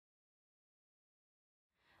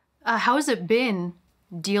How has it been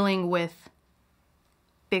dealing with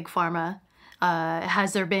Big Pharma?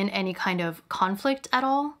 Has there been any kind of conflict at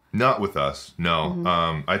all? Not with us,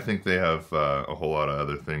 no. I think they have a whole lot of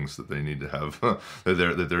other things that they need to have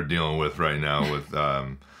that they're dealing with right now with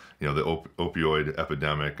you know, the opioid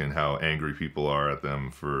epidemic and how angry people are at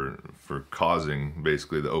them for causing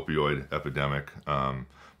basically the opioid epidemic.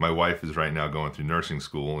 My wife is right now going through nursing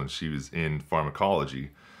school, and she was in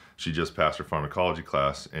pharmacology. She just passed her pharmacology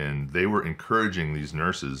class, and they were encouraging these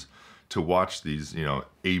nurses to watch these, you know,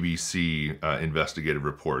 ABC investigative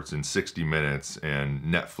reports in 60 Minutes and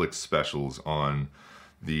Netflix specials on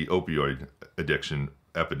the opioid addiction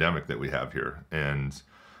epidemic that we have here. And,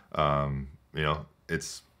 you know,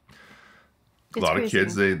 it's a lot crazy. of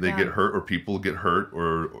kids, they get hurt, or people get hurt,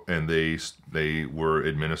 and they were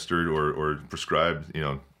administered or prescribed, you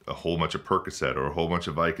know, a whole bunch of Percocet or a whole bunch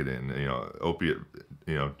of Vicodin, you know, opiate,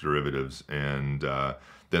 you know, derivatives, and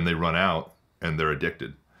then they run out and they're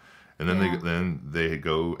addicted. And then they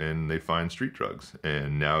go and they find street drugs,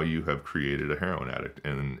 and now you have created a heroin addict,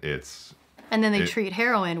 and it's. And then they treat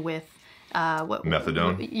heroin with what?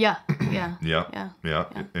 Methadone. Yeah.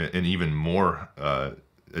 And even more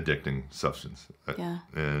addicting substance. Yeah.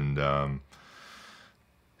 And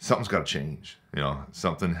something's got to change. You know,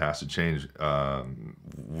 something has to change.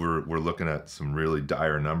 We're looking at some really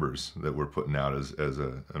dire numbers that we're putting out as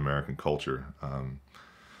an American culture.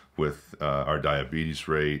 With our diabetes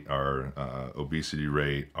rate, our obesity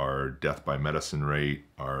rate, our death by medicine rate,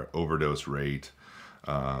 our overdose rate.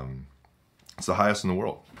 It's the highest in the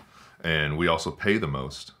world. And we also pay the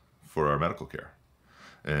most for our medical care.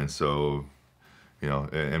 And so, you know,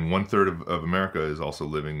 and 1/3 of America is also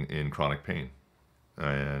living in chronic pain.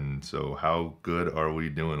 And so how good are we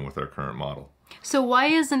doing with our current model? So why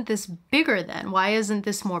isn't this bigger then? Why isn't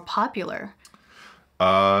this more popular?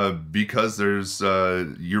 Because there's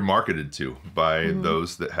you're marketed to by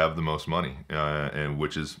those that have the most money, and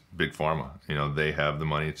which is Big Pharma. You know, they have the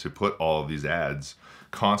money to put all of these ads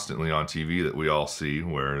constantly on TV that we all see,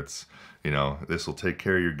 where it's, you know, this will take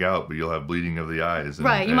care of your gout, but you'll have bleeding of the eyes. And,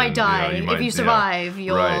 right, you might die. You know, if you survive,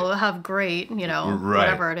 you'll have great, you know,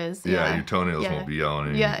 whatever it is. Yeah, your toenails won't be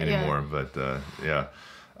yelling anymore. But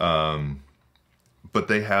but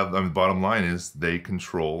they have. I mean, bottom line is they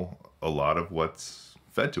control a lot of what's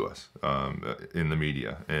fed to us in the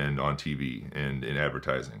media and on TV and in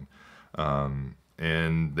advertising.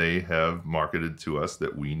 And they have marketed to us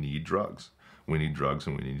that we need drugs. We need drugs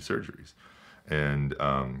and we need surgeries. And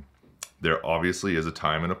there obviously is a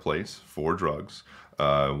time and a place for drugs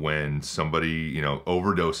when somebody, you know,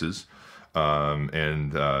 overdoses.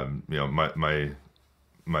 You know,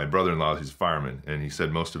 my brother-in-law, he's a fireman, and he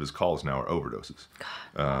said most of his calls now are overdoses.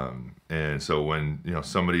 And so when, you know,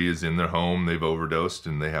 somebody is in their home, they've overdosed,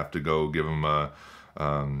 and they have to go give them a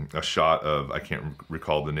shot of, I can't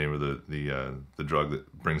recall the name of the drug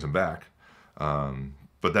that brings them back,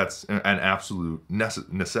 but that's an absolute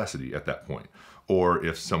necessity at that point. Or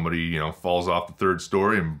if somebody, you know, falls off the 3rd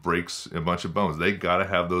story and breaks a bunch of bones, they got to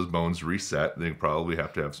have those bones reset. They probably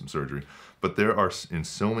have to have some surgery. But there are, in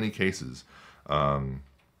so many cases,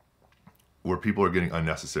 where people are getting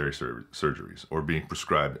unnecessary surgeries or being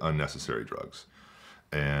prescribed unnecessary drugs.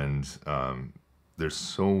 And there's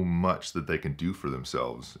so much that they can do for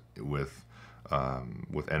themselves with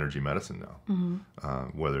energy medicine now,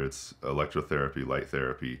 whether it's electrotherapy, light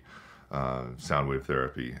therapy, sound wave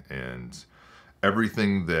therapy, and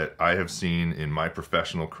everything that I have seen in my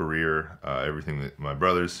professional career, everything that my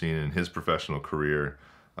brother's seen in his professional career,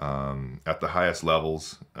 at the highest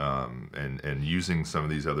levels, and using some of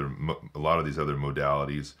these a lot of these other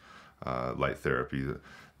modalities, light therapy.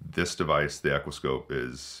 This device, the Equiscope,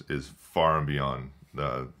 is far and beyond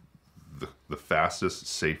the fastest,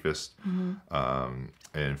 safest,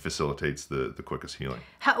 and facilitates the quickest healing.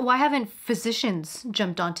 Why haven't physicians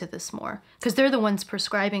jumped onto this more? Because they're the ones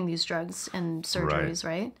prescribing these drugs and surgeries,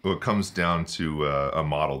 right? Well, it comes down to a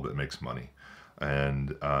model that makes money.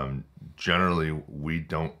 And generally, we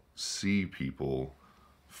don't see people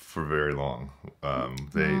for very long.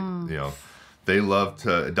 You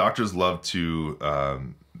know, doctors love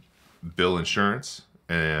to bill insurance,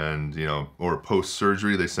 and, you know, or post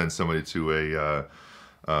surgery, they send somebody to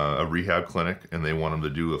a rehab clinic, and they want them to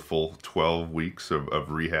do a full 12 weeks of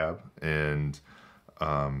rehab. And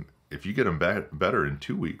if you get them better in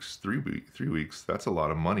 2 weeks, 3 weeks, that's a lot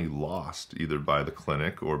of money lost, either by the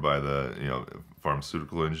clinic or by the, you know,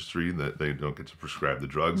 pharmaceutical industry, that they don't get to prescribe the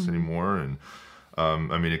drugs anymore. And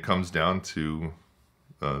I mean, it comes down to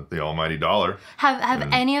the almighty dollar. Have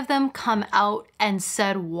any of them come out and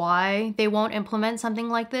said why they won't implement something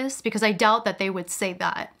like this? Because I doubt that they would say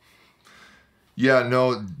that. Yeah,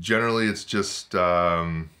 no, generally it's just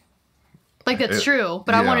Like that's true,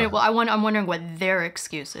 but yeah. I'm wondering what their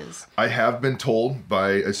excuse is. I have been told by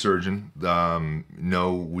a surgeon,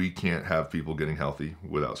 no, we can't have people getting healthy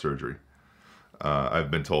without surgery. I've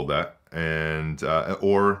been told that, and they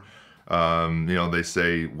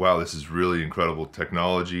say, wow, this is really incredible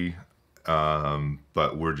technology,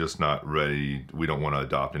 but we're just not ready. We don't want to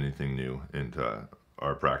adopt anything new into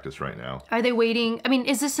our practice right now. Are they waiting? I mean,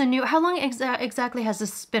 is this a new, how long exactly has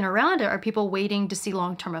this been around? Are people waiting to see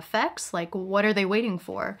long-term effects? Like, what are they waiting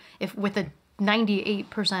for if with a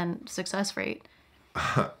 98% success rate?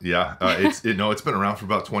 Yeah, it's been around for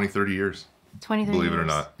about 20, 30 years. 20, 30 believe years. it or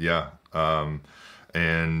not. Yeah.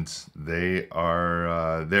 And they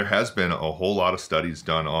are, there has been a whole lot of studies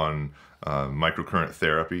done on microcurrent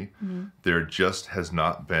therapy. Mm-hmm. There just has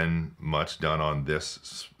not been much done on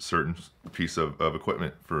this certain piece of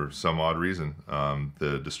equipment for some odd reason.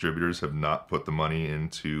 The distributors have not put the money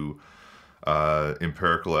into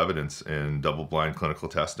empirical evidence and double-blind clinical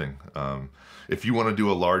testing. If you want to do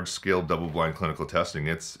a large-scale double-blind clinical testing,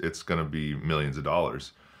 it's going to be millions of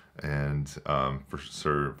dollars. And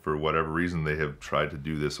for whatever reason, they have tried to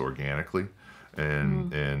do this organically,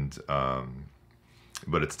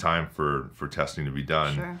 but it's time for testing to be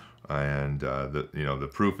done. Sure. And the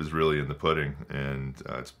proof is really in the pudding, and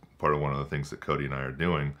it's part of one of the things that Cody and I are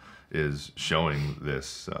doing is showing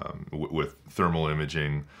this with thermal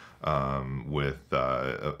imaging, with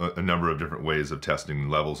a number of different ways of testing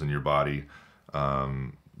levels in your body.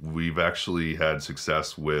 We've actually had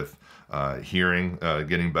success with hearing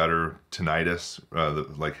getting better, tinnitus,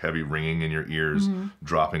 like heavy ringing in your ears,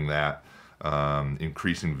 dropping that,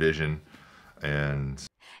 increasing vision, and...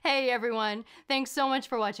 Hey everyone, thanks so much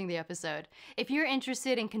for watching the episode. If you're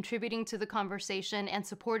interested in contributing to the conversation and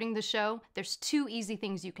supporting the show, there's 2 easy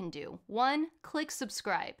things you can do. 1, click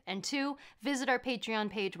subscribe, and 2, visit our Patreon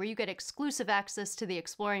page where you get exclusive access to the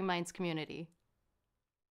Exploring Minds community.